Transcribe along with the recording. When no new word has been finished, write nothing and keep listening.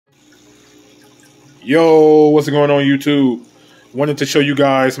Yo, what's going on YouTube? Wanted to show you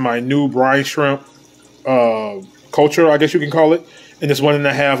guys my new brine shrimp culture, I guess you can call it, in this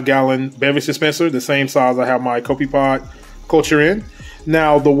 1.5 gallon beverage dispenser, the same size I have my Coffee Pod culture in.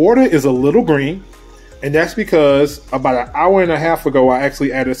 Now the water is a little green, and that's because about an hour and a half ago I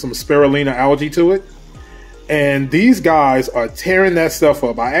actually added some spirulina algae to it, and these guys are tearing that stuff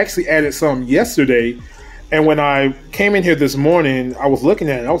up. I actually added some yesterday, and when I came in here this morning, I was looking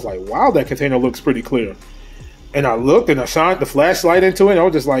at it and I was like, wow, that container looks pretty clear. And I looked and I shined the flashlight into it and I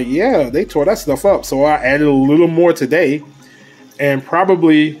was just like, yeah, they tore that stuff up. So I added a little more today, and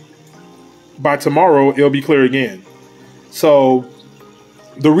probably by tomorrow it'll be clear again. So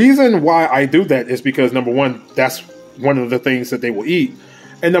the reason why I do that is because, number one, that's one of the things that they will eat.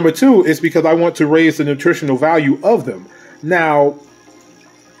 And number two is because I want to raise the nutritional value of them. Now,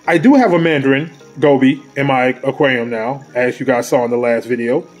 I do have a mandarin goby in my aquarium now, as you guys saw in the last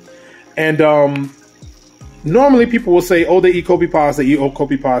video. And normally people will say, oh, they eat copepods, they eat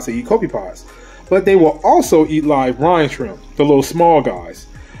copepods, they eat copepods. But they will also eat live brine shrimp, the little small guys.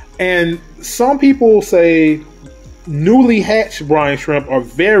 And some people say newly hatched brine shrimp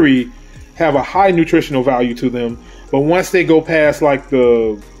have a high nutritional value to them. But once they go past like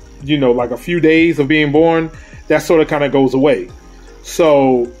like a few days of being born, that sort of kind of goes away.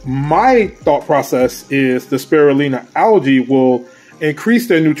 So my thought process is the spirulina algae will increase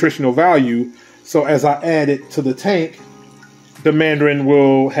their nutritional value. So as I add it to the tank, the mandarin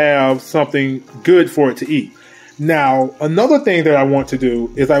will have something good for it to eat. Now, another thing that I want to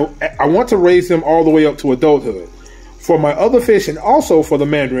do is I want to raise them all the way up to adulthood for my other fish and also for the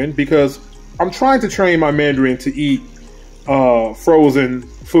mandarin, because I'm trying to train my mandarin to eat frozen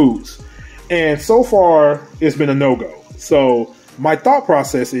foods. And so far it's been a no-go. So my thought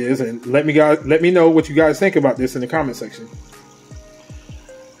process is, and let me know what you guys think about this in the comment section.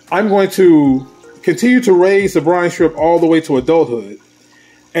 I'm going to continue to raise the brine shrimp all the way to adulthood.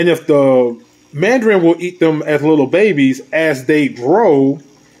 And if the mandarin will eat them as little babies, as they grow,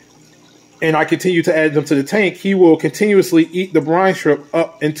 and I continue to add them to the tank, he will continuously eat the brine shrimp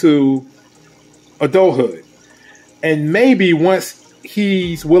up into adulthood. And maybe once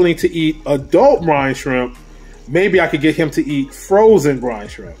he's willing to eat adult brine shrimp, maybe I could get him to eat frozen brine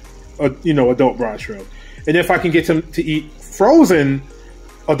shrimp, adult brine shrimp. And if I can get him to eat frozen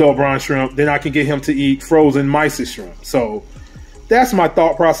adult brine shrimp, then I can get him to eat frozen mysis shrimp. So that's my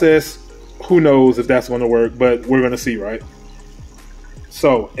thought process. Who knows if that's going to work, but we're going to see, right?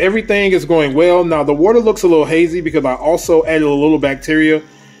 So everything is going well. Now the water looks a little hazy because I also added a little bacteria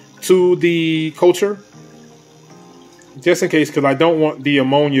to the culture, just in case, because I don't want the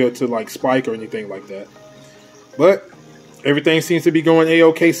ammonia to like spike or anything like that. But everything seems to be going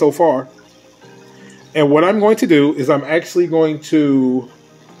a-okay so far. And what I'm going to do is I'm actually going to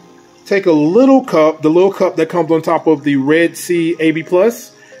take a little cup, the little cup that comes on top of the Red Sea AB+,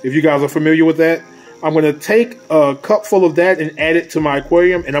 if you guys are familiar with that. I'm going to take a cup full of that and add it to my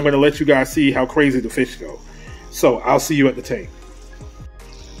aquarium, and I'm going to let you guys see how crazy the fish go. So I'll see you at the tank.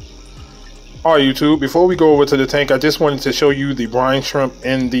 All right, YouTube, before we go over to the tank, I just wanted to show you the brine shrimp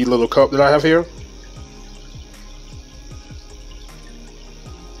in the little cup that I have here.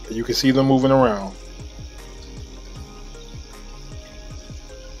 You can see them moving around.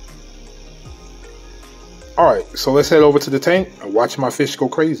 Alright, so let's head over to the tank and watch my fish go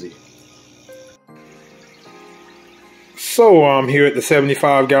crazy. So I'm here at the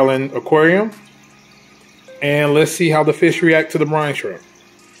 75 gallon aquarium, and let's see how the fish react to the brine shrimp.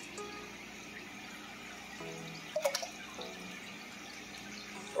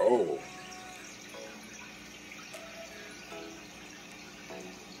 Oh.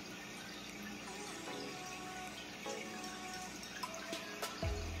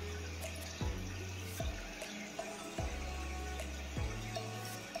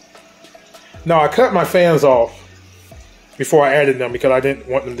 Now I cut my fans off before I added them because I didn't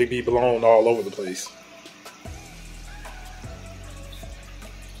want them to be blown all over the place.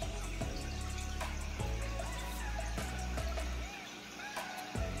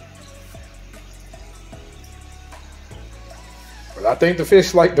 But I think the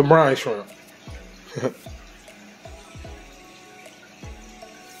fish like the brine shrimp.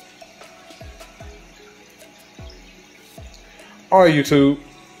 Alright, YouTube.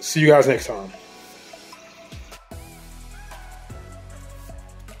 See you guys next time.